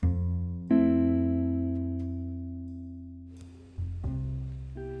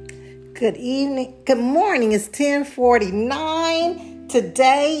Good evening. Good morning. It's 10:49.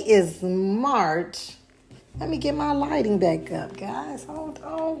 Today is March. Let me get my lighting back up, guys. Hold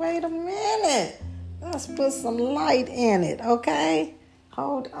on. Wait a minute. Let's put some light in it, okay?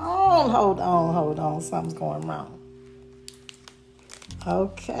 Hold on. Something's going wrong.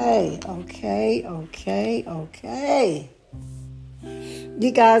 Okay.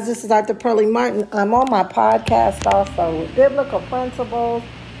 You guys, this is Dr. Pearlie Martin. I'm on my podcast also with Biblical Principles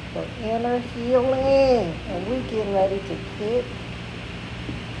for Inner Healing. And we're getting ready to get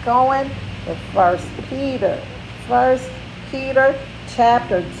going with 1 Peter. 1 Peter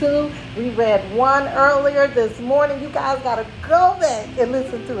chapter 2. We read 1 earlier this morning. You guys got to go back and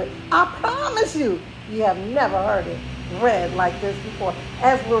listen to it. I promise you have never heard it read like this before.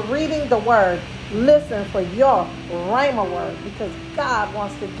 As we're reading the word, listen for your rhema word, because God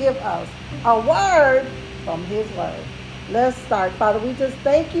wants to give us a word from his word. Let's start. Father, we just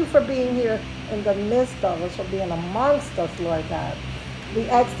thank you for being here in the midst of us, for being amongst us, Lord God. We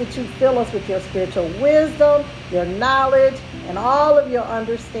ask that you fill us with your spiritual wisdom, your knowledge, and all of your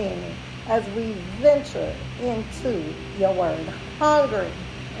understanding as we venture into your word, hungry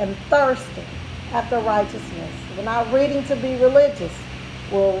and thirsting after righteousness. We're not reading to be religious.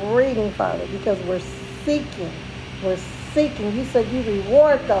 We're reading, Father, because we're seeking. You said you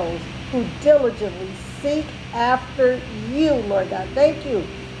reward those who diligently seek after you, Lord God. Thank you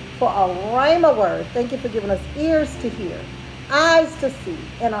for a rhema word. Thank you for giving us ears to hear, eyes to see,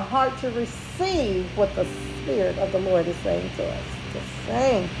 and a heart to receive what the Spirit of the Lord is saying to us. To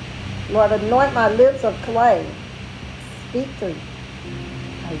sing. Lord, anoint my lips of clay. Speak through.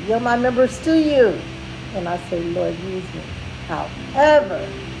 I yield my members to you. And I say, Lord, use me however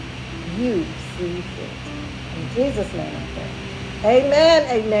you see fit. In Jesus' name I pray.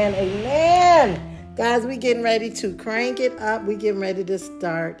 Amen. Guys, we getting ready to crank it up. We getting ready to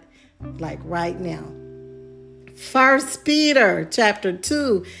start like right now. 1 Peter chapter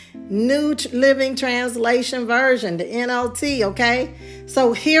 2, New Living Translation version, the NLT, okay?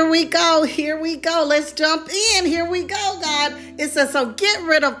 So here we go. Let's jump in. Here we go, God. It says, so get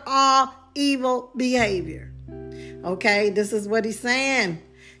rid of all evil behavior. Okay, this is what he's saying.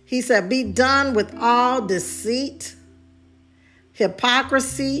 He said, be done with all deceit,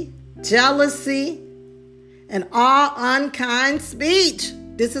 hypocrisy, jealousy, and all unkind speech.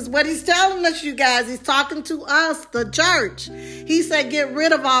 This is what he's telling us, you guys. He's talking to us, the church. He said, get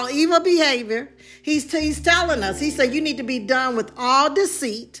rid of all evil behavior. He's telling us. He said, you need to be done with all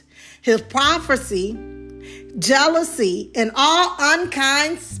deceit, hypocrisy, jealousy, and all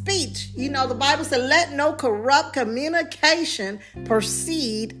unkind speech. You know, the Bible said, let no corrupt communication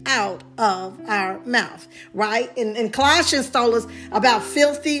proceed out of our mouth, right? And Colossians told us about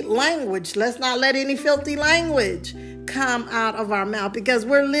filthy language. Let's not let any filthy language come out of our mouth, because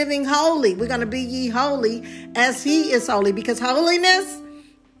we're living holy. We're going to be ye holy as he is holy, because holiness,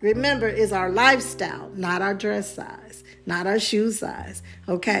 remember, is our lifestyle, not our dress size, not our shoe size,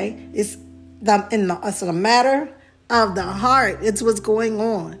 okay? It's a matter of the heart. It's what's going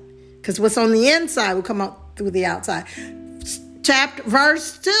on, because what's on the inside will come out through the outside.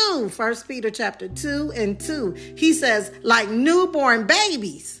 Verse 2, 1 Peter chapter 2 and 2, he says, like newborn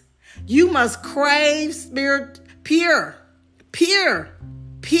babies, you must crave pure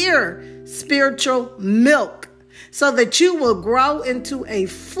spiritual milk, so that you will grow into a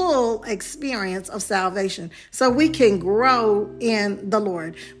full experience of salvation. So we can grow in the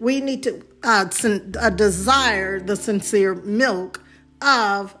Lord. We need to desire the sincere milk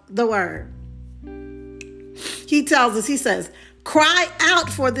of the word. He tells us, he says, cry out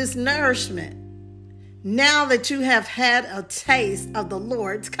for this nourishment now that you have had a taste of the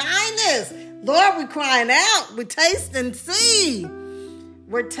Lord's kindness. Lord, we're crying out. We taste and see.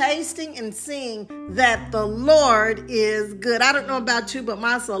 We're tasting and seeing that the Lord is good. I don't know about you, but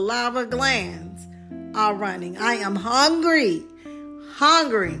my saliva glands are running. I am hungry,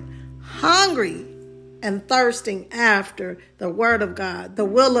 and thirsting after the word of God, the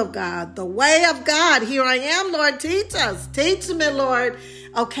will of God, the way of God. Here I am, Lord. Teach us. Teach me, Lord.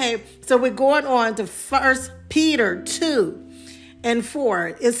 Okay, so we're going on to 1 Peter 2 and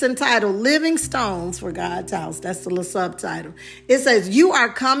 4. It's entitled Living Stones for God's House. That's the little subtitle. It says, you are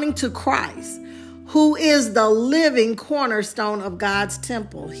coming to Christ, who is the living cornerstone of God's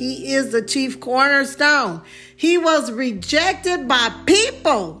temple. He is the chief cornerstone. He was rejected by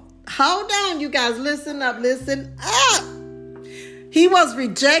people. Hold on, you guys. Listen up. He was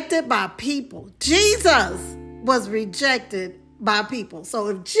rejected by people. Jesus was rejected by people. So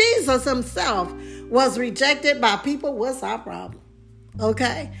if Jesus himself was rejected by people, what's our problem?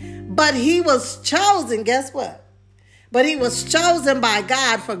 Okay? But he was chosen, guess what? but he was chosen by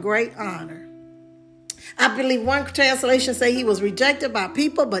God for great honor. I believe one translation say he was rejected by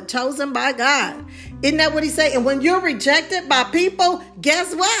people, but chosen by God. Isn't that what he said? And when you're rejected by people,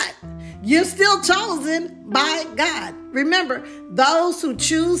 guess what? You're still chosen by God. Remember, those who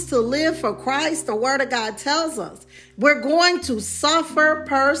choose to live for Christ, the word of God tells us, we're going to suffer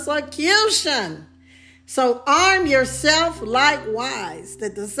persecution. So arm yourself likewise,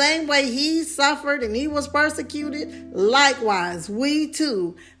 that the same way he suffered and he was persecuted, likewise, we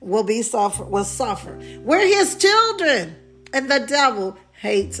too will suffer. We're his children, and the devil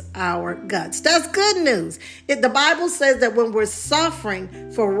hates our guts. That's good news. The Bible says that when we're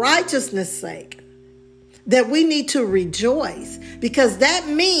suffering for righteousness' sake, that we need to rejoice, because that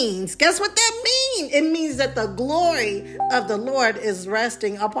means, guess what that means? It means that the glory of the Lord is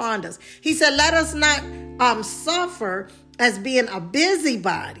resting upon us. He said, let us not suffer as being a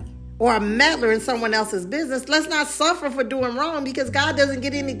busybody or a meddler in someone else's business. Let's not suffer for doing wrong, because God doesn't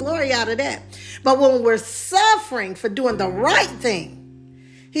get any glory out of that. But when we're suffering for doing the right thing,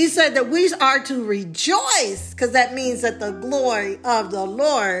 he said that we are to rejoice, because that means that the glory of the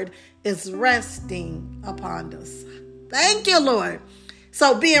Lord is resting upon us. Thank you, Lord.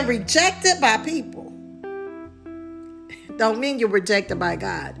 So being rejected by people don't mean you're rejected by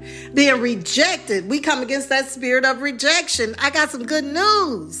God. Being rejected, we come against that spirit of rejection. I got some good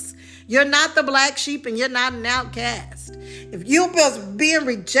news. You're not the black sheep and you're not an outcast. If you're being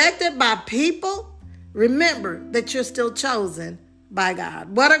rejected by people, remember that you're still chosen by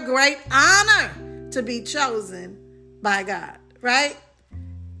God. What a great honor to be chosen by God, right?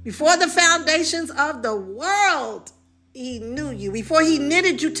 Before the foundations of the world, he knew you. Before he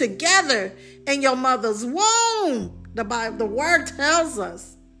knitted you together in your mother's womb, the word tells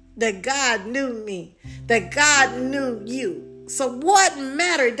us that God knew me, that God knew you. So what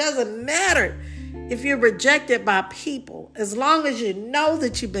matter? It doesn't matter if you're rejected by people. As long as you know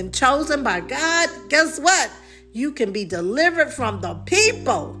that you've been chosen by God, guess what? You can be delivered from the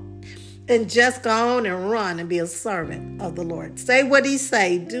people and just go on and run and be a servant of the Lord. Say what he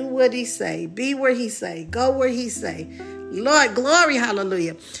say, do what he say, be where he say, go where he say. Lord, glory,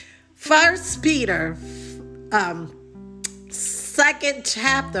 hallelujah. 1 Peter, 2nd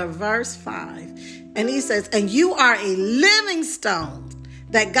chapter, verse 5. And he says, and you are a living stone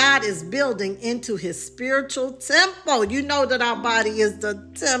that God is building into his spiritual temple. You know that our body is the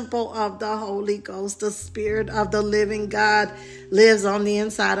temple of the Holy Ghost. The Spirit of the living God lives on the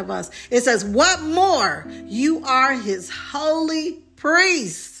inside of us. It says, what more? You are his holy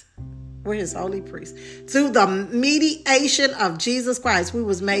priest. We're his holy priest. Through the mediation of Jesus Christ, we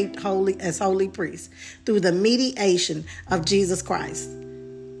was made holy as holy priests. Through the mediation of Jesus Christ.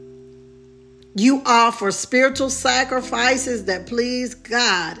 You offer spiritual sacrifices that please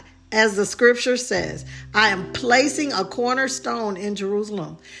God. As the scripture says, I am placing a cornerstone in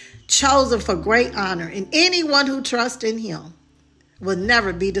Jerusalem, chosen for great honor, and anyone who trusts in him will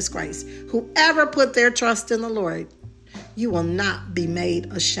never be disgraced. Whoever put their trust in the Lord, you will not be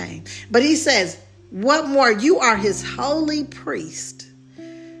made ashamed. But he says, what more? You are his holy priest.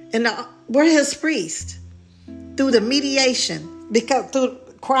 And we're his priest through the mediation, because through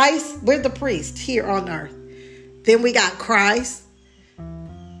Christ, we're the priest here on earth. Then we got Christ.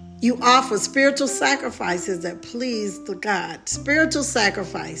 You offer spiritual sacrifices that please the God. Spiritual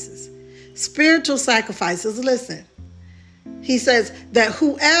sacrifices. Spiritual sacrifices. Listen. He says that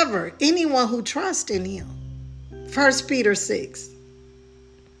anyone who trusts in him. 1 Peter 6.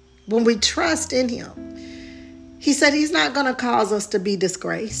 When we trust in him, he said he's not going to cause us to be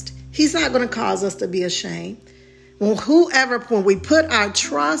disgraced. He's not going to cause us to be ashamed. When we put our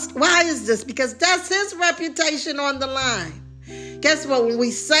trust, why is this? Because that's his reputation on the line. Guess what? When we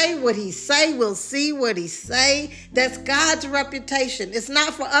say what he say, we'll see what he say. That's God's reputation. It's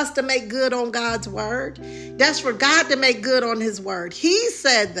not for us to make good on God's word. That's for God to make good on his word. He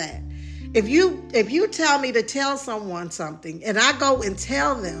said that. If you tell me to tell someone something and I go and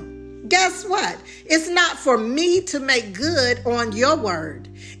tell them, guess what? It's not for me to make good on your word.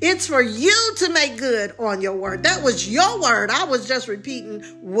 It's for you to make good on your word. That was your word. I was just repeating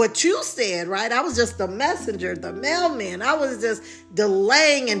what you said, right? I was just the messenger, the mailman. I was just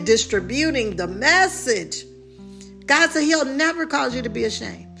delaying and distributing the message. God said he'll never cause you to be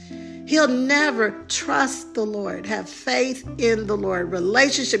ashamed. He'll never. Trust the Lord. Have faith in the Lord.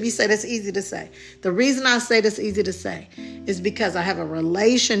 Relationship. You say that's easy to say. The reason I say that's easy to say is because I have a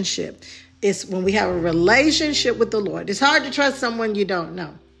relationship. It's when we have a relationship with the Lord. It's hard to trust someone you don't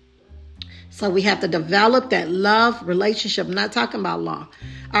know. So we have to develop that love relationship. I'm not talking about law.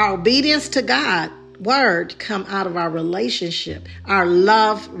 Our obedience to God word come out of our relationship, our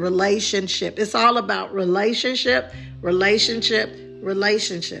love relationship. It's all about relationship,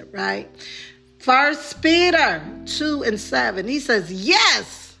 right? 1 Peter 2:7, he says,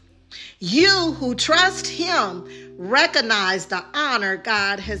 yes, you who trust him recognize the honor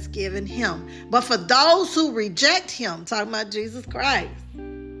God has given him. But for those who reject him, talking about Jesus Christ,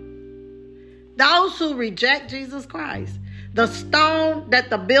 those who reject Jesus Christ, the stone that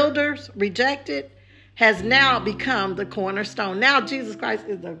the builders rejected has now become the cornerstone. Now Jesus Christ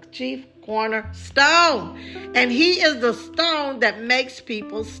is the chief cornerstone. And he is the stone that makes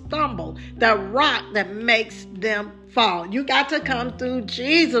people stumble, the rock that makes them fall. You got to come through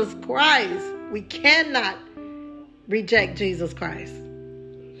Jesus Christ. We cannot reject Jesus Christ.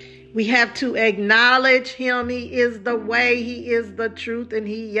 We have to acknowledge him. He is the way, he is the truth, and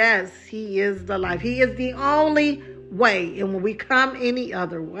he is the life. He is the only way. And when we come any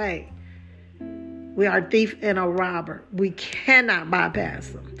other way, we are a thief and a robber. We cannot bypass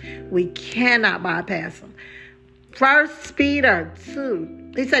them. We cannot bypass them. 1 Peter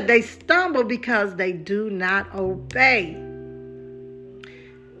 2, he said they stumble because they do not obey.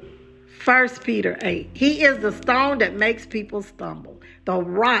 1 Peter 8, he is the stone that makes people stumble, the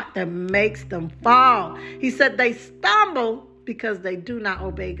rock that makes them fall. He said they stumble because they do not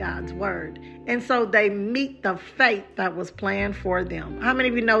obey God's word. And so they meet the fate that was planned for them. How many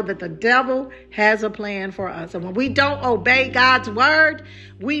of you know that the devil has a plan for us? And when we don't obey God's word,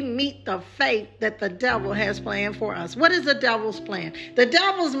 we meet the fate that the devil has planned for us. What is the devil's plan? The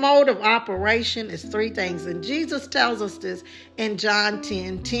devil's mode of operation is three things. And Jesus tells us this in John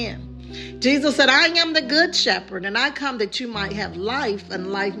 10:10. Jesus said, I am the good shepherd, and I come that you might have life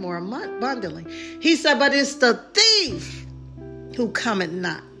and life more abundantly. He said, but it's the thief who cometh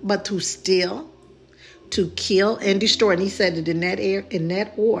not, but to steal, to kill, and destroy. And he said it in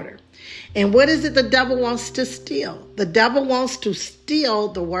that order. And what is it the devil wants to steal? The devil wants to steal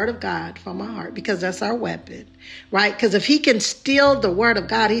the word of God from our heart, because that's our weapon, right? Because if he can steal the word of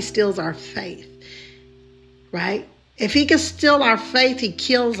God, he steals our faith, right? If he can steal our faith, he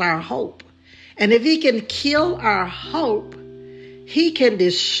kills our hope. And if he can kill our hope, he can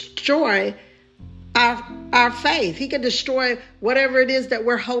destroy our faith. He can destroy whatever it is that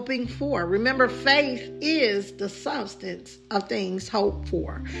we're hoping for. Remember, faith is the substance of things hoped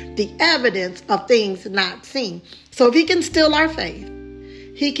for, the evidence of things not seen. So if he can steal our faith,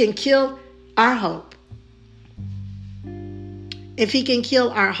 he can kill our hope. If he can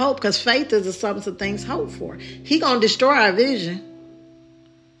kill our hope, because faith is the substance of things hoped for, he gonna destroy our vision.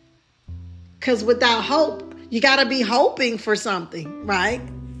 Because without hope, you got to be hoping for something, right?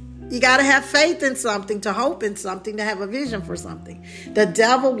 You got to have faith in something, to hope in something, to have a vision for something. The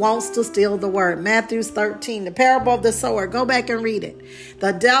devil wants to steal the word. Matthew 13, the parable of the sower. Go back and read it.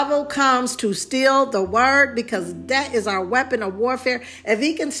 The devil comes to steal the word, because that is our weapon of warfare. If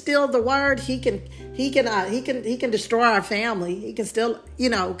he can steal the word, he can destroy our family. He can still,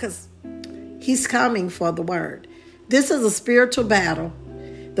 because he's coming for the word. This is a spiritual battle.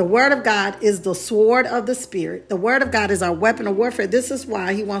 The word of God is the sword of the spirit. The word of God is our weapon of warfare. This is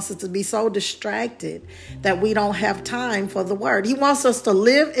why he wants us to be so distracted that we don't have time for the word. He wants us to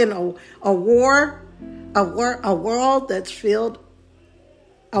live in a world that's filled,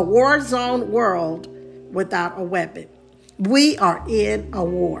 a war zone world without a weapon. We are in a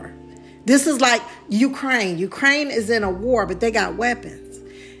war. This is like Ukraine. Ukraine is in a war, but they got weapons.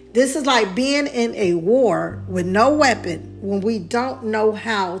 This is like being in a war with no weapon, when we don't know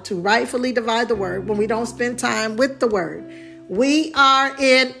how to rightfully divide the word, when we don't spend time with the word.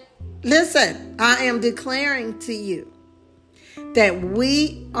 Listen, I am declaring to you that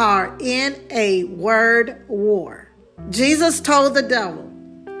we are in a word war. Jesus told the devil,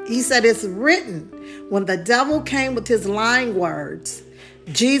 he said, it's written. When the devil came with his lying words,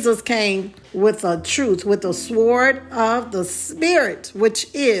 Jesus came with a truth, with the sword of the Spirit, which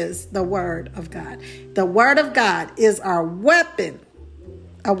is the word of God. The word of God is our weapon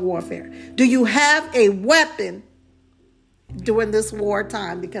of warfare. Do you have a weapon during this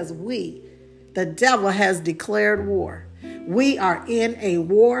wartime? Because the devil has declared war. We are in a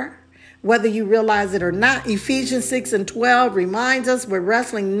war, whether you realize it or not. Ephesians 6:12 reminds us we're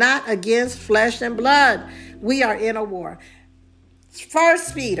wrestling not against flesh and blood. We are in a war.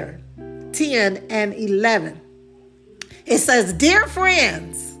 1 Peter 10:11. It says, dear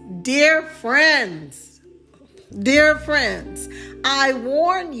friends, I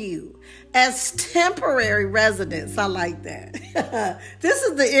warn you, as temporary residents. I like that. This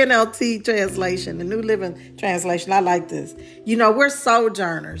is the NLT translation, the New Living Translation. I like this. We're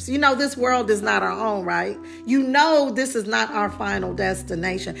sojourners. This world is not our own, right? This is not our final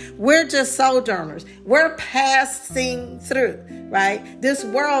destination. We're just sojourners. We're passing through, right? This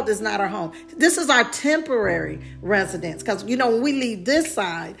world is not our home. This is our temporary residence. Because, when we leave this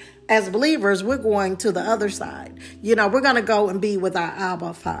side, as believers, we're going to the other side. We're going to go and be with our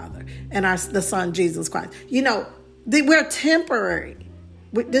Abba Father and the Son, Jesus Christ. We're temporary.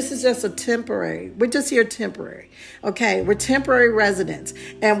 This is just a temporary. We're just here temporary. Okay, we're temporary residents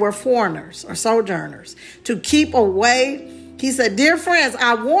and we're foreigners or sojourners. To keep away, he said, dear friends,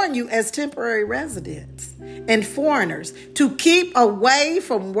 I warn you as temporary residents and foreigners to keep away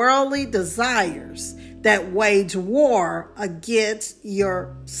from worldly desires that wage war against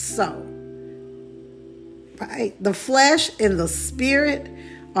your soul. Right? The flesh and the spirit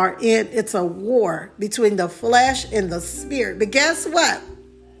it's a war between the flesh and the spirit. But guess what?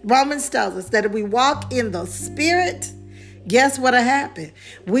 Romans tells us that if we walk in the spirit, guess what'll happen?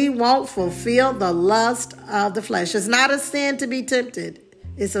 We won't fulfill the lust of the flesh. It's not a sin to be tempted.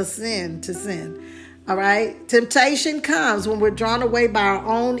 It's a sin to sin. All right. Temptation comes when we're drawn away by our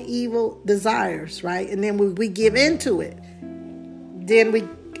own evil desires, right? And then we give into it. Then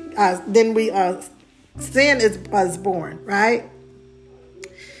sin is born, right?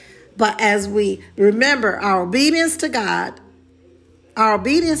 But as we remember our obedience to God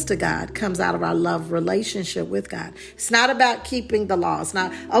comes out of our love relationship with God. It's not about keeping the law. It's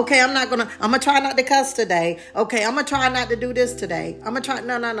not, okay, I'm going to try not to cuss today. Okay, I'm going to try not to do this today.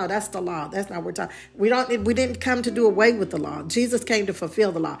 No, that's the law. That's not what we're talking. We didn't come to do away with the law. Jesus came to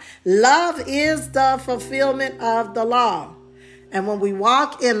fulfill the law. Love is the fulfillment of the law. And when we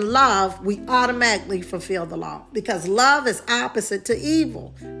walk in love, we automatically fulfill the law because love is opposite to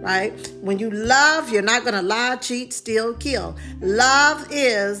evil, right? When you love, you're not going to lie, cheat, steal, kill. Love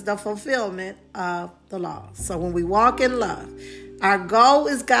is the fulfillment of the law. So when we walk in love, our goal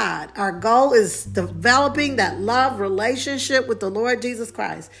is God. Our goal is developing that love relationship with the Lord Jesus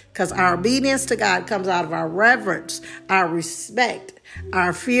Christ because our obedience to God comes out of our reverence, our respect,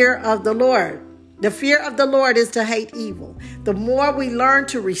 our fear of the Lord. The fear of the Lord is to hate evil. The more we learn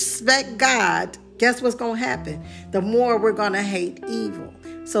to respect God, guess what's going to happen? The more we're going to hate evil.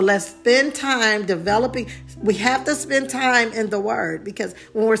 So let's spend time developing. We have to spend time in the Word because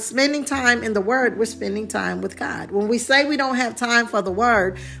when we're spending time in the Word, we're spending time with God. When we say we don't have time for the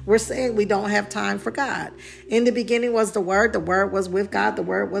Word, we're saying we don't have time for God. In the beginning was the Word was with God, the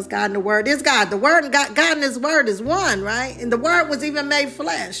Word was God, and the Word is God. The Word and God and His Word is one, right? And the Word was even made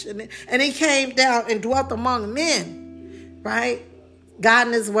flesh, and He came down and dwelt among men, right? God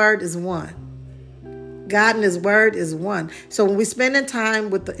and His Word is one. God and His Word is one. So when we're spending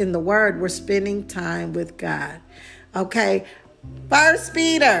time in the Word, we're spending time with God. Okay. 1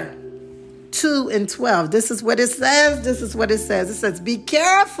 Peter 2:12. This is what it says. It says, be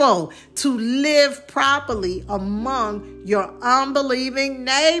careful to live properly among your unbelieving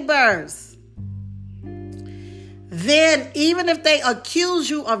neighbors. Then, even if they accuse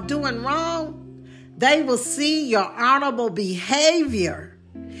you of doing wrong, they will see your honorable behavior.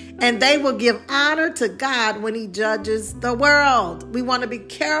 And they will give honor to God when He judges the world. We want to be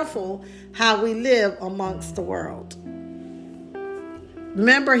careful how we live amongst the world.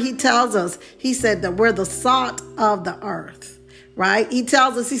 Remember, He tells us, He said that we're the salt of the earth, right? He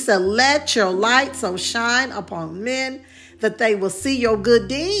tells us, He said, let your light so shine upon men that they will see your good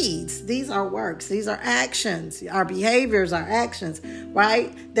deeds. These are works. These are actions. Our behaviors are actions,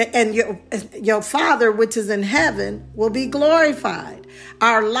 right? And your Father, which is in heaven, will be glorified.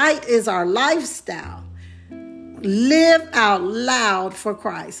 Our light is our lifestyle. Live out loud for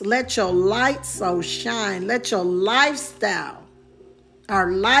Christ. Let your light so shine. Let your lifestyle,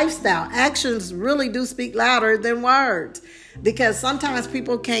 our lifestyle, actions really do speak louder than words. Because sometimes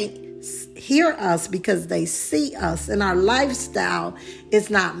people can't hear us because they see us and our lifestyle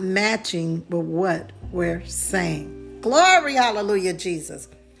is not matching with what we're saying. Glory, hallelujah, Jesus.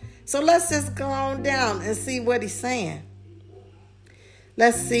 So let's just go on down and see what He's saying.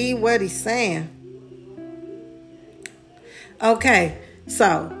 Let's see what He's saying. Okay,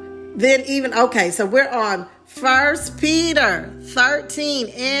 so we're on 1 Peter 13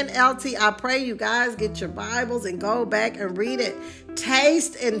 NLT. I pray you guys get your Bibles and go back and read it.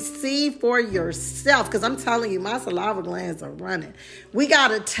 Taste and see for yourself, because I'm telling you, my saliva glands are running. We got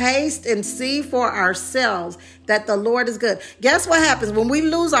to taste and see for ourselves that the Lord is good. Guess what happens when we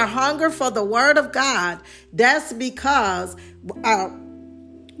lose our hunger for the Word of God? That's because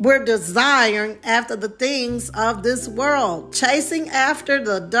we're desiring after the things of this world. Chasing after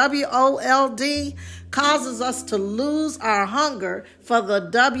the WOLD causes us to lose our hunger for the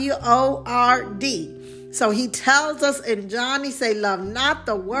WORD. So he tells us in John, he say, love not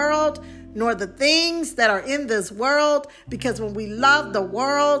the world, nor the things that are in this world, because when we love the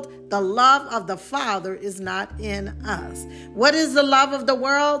world, the love of the Father is not in us. What is the love of the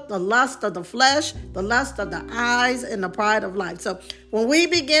world? The lust of the flesh, the lust of the eyes, and the pride of life. So when we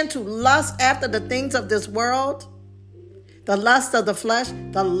begin to lust after the things of this world, the lust of the flesh,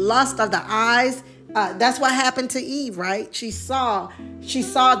 the lust of the eyes, that's what happened to Eve, right? She saw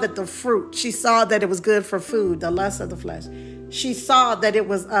that the fruit, she saw that it was good for food, the lust of the flesh. She saw that it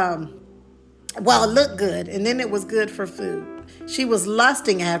was, it looked good, and then it was good for food. She was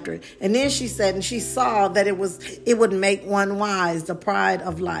lusting after it. And then she said, and she saw that it would make one wise, the pride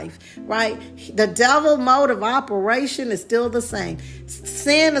of life, right? The devil mode of operation is still the same.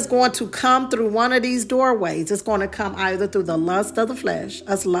 Sin is going to come through one of these doorways. It's going to come either through the lust of the flesh,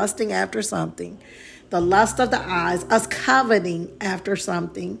 us lusting after something, the lust of the eyes, us coveting after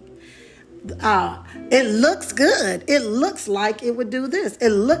something. It looks good. It looks like it would do this. It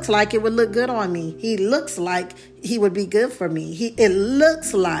looks like it would look good on me. He looks like he would be good for me. It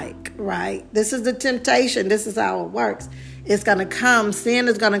looks like, right? This is the temptation. This is how it works. It's going to come. Sin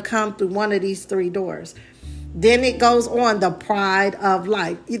is going to come through one of these three doors. Then it goes on, the pride of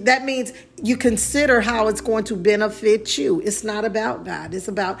life. That means you consider how it's going to benefit you. It's not about God. It's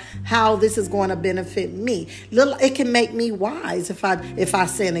about how this is going to benefit me. It can make me wise if I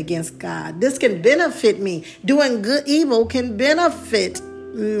sin against God. This can benefit me. Doing evil can benefit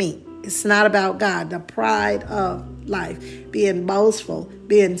me. It's not about God. The pride of life, being boastful,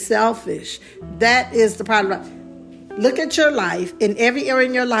 being selfish. That is the pride of life. Look at your life, in every area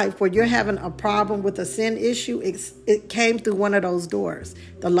in your life where you're having a problem with a sin issue, it came through one of those doors.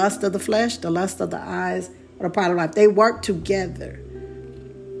 The lust of the flesh, the lust of the eyes, or the pride of life. They work together.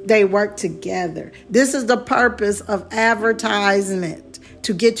 They work together. This is the purpose of advertisement,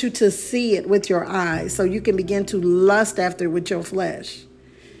 to get you to see it with your eyes so you can begin to lust after it with your flesh.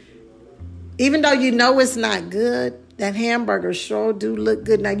 Even though you know it's not good, that hamburger sure do look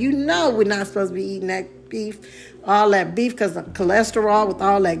good. Now, you know we're not supposed to be eating that beef, all that beef, because of cholesterol with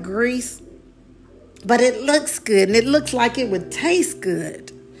all that grease. But it looks good, and it looks like it would taste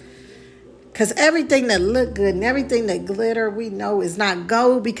good. Because everything that look good and everything that glitter, we know is not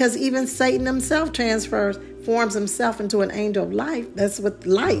gold, because even Satan himself forms himself into an angel of light. That's what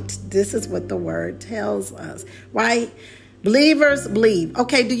light. This is what the word tells us, right? Believers believe.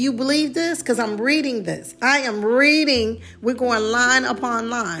 Okay, do you believe this? Because I'm reading this. I am reading. We're going line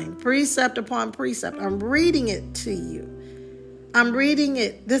upon line, precept upon precept. I'm reading it to you. I'm reading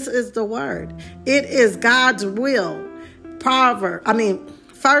it. This is the word. It is God's will.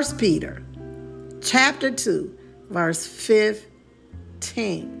 1 Peter chapter 2, verse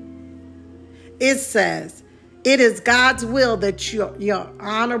 15. It says, it is God's will that your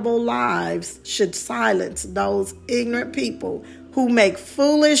honorable lives should silence those ignorant people who make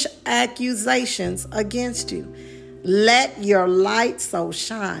foolish accusations against you. Let your light so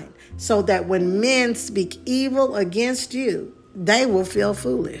shine, so that when men speak evil against you, they will feel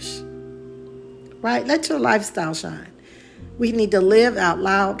foolish. Right? Let your lifestyle shine. We need to live out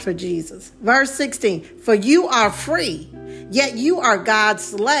loud for Jesus. Verse 16, for you are free, yet you are God's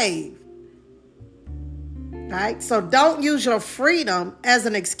slave. Right? So don't use your freedom as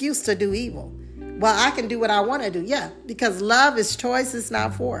an excuse to do evil. Well, I can do what I want to do. Yeah, because love is choice, it's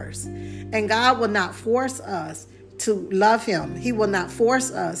not force. And God will not force us to love him. He will not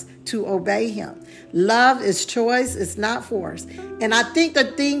force us to obey him. Love is choice, it's not force. And I think the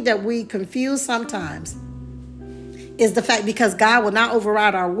thing that we confuse sometimes is the fact, because God will not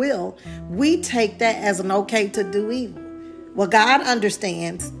override our will, we take that as an okay to do evil. Well, God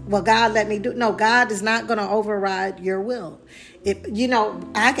understands. Well, God let me do. No, God is not going to override your will.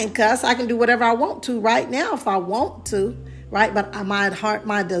 I can cuss. I can do whatever I want to right now if I want to, right? But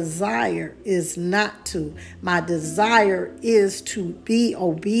my desire is not to. My desire is to be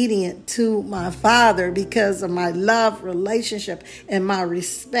obedient to my Father because of my love relationship and my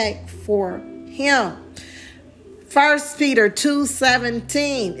respect for him. 1 Peter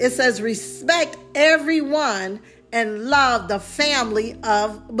 2:17, it says, respect everyone and love the family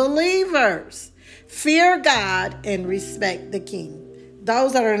of believers. Fear God and respect the king.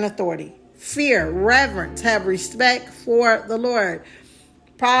 Those that are in authority. Fear, reverence, have respect for the Lord.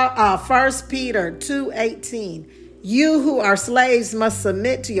 1 Peter 2:18. You who are slaves must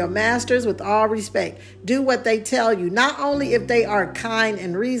submit to your masters with all respect. Do what they tell you, not only if they are kind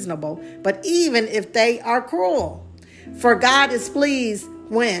and reasonable, but even if they are cruel. For God is pleased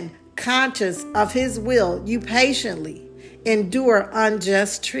when, conscious of his will, you patiently endure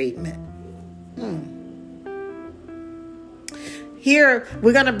unjust treatment. Here,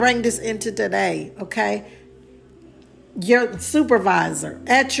 we're going to bring this into today, okay? Your supervisor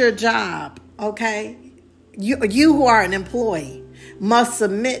at your job, okay? You who are an employee must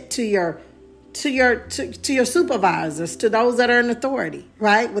submit to your supervisors, to those that are in authority,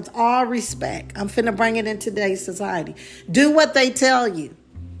 right? With all respect. I'm finna bring it in today's society. Do what they tell you.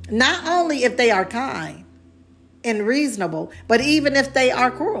 Not only if they are kind and reasonable, but even if they are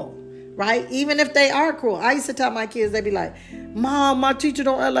cruel, right? Even if they are cruel. I used to tell my kids, they'd be like, Mom, my teacher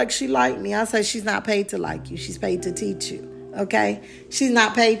don't act like she like me. I say, she's not paid to like you. She's paid to teach you. Okay? She's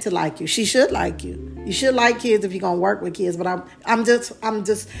not paid to like you. She should like you. You should like kids if you're going to work with kids. But I was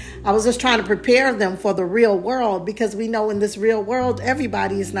just trying to prepare them for the real world, because we know in this real world,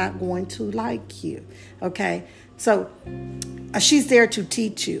 everybody is not going to like you. Okay? So she's there to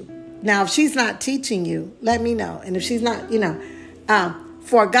teach you. Now, if she's not teaching you, let me know. And if she's not,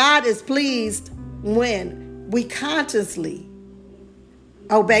 for God is pleased when we consciously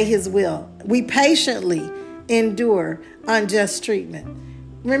obey his will. We patiently endure unjust treatment.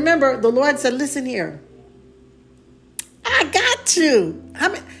 Remember, the Lord said, listen here. I got you.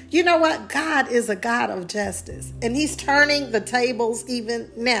 You know what? God is a God of justice, and he's turning the tables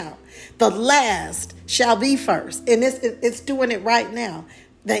even now. The last shall be first, and it's doing it right now.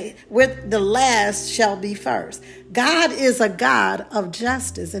 With the last shall be first. God is a God of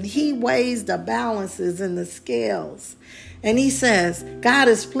justice, and he weighs the balances and the scales. And he says, God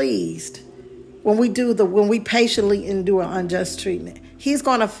is pleased when we patiently endure unjust treatment. He's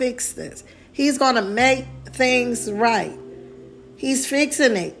going to fix this. He's going to make things right. He's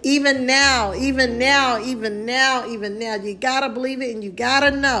fixing it. Even now. You got to believe it, and you got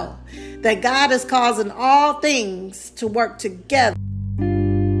to know that God is causing all things to work together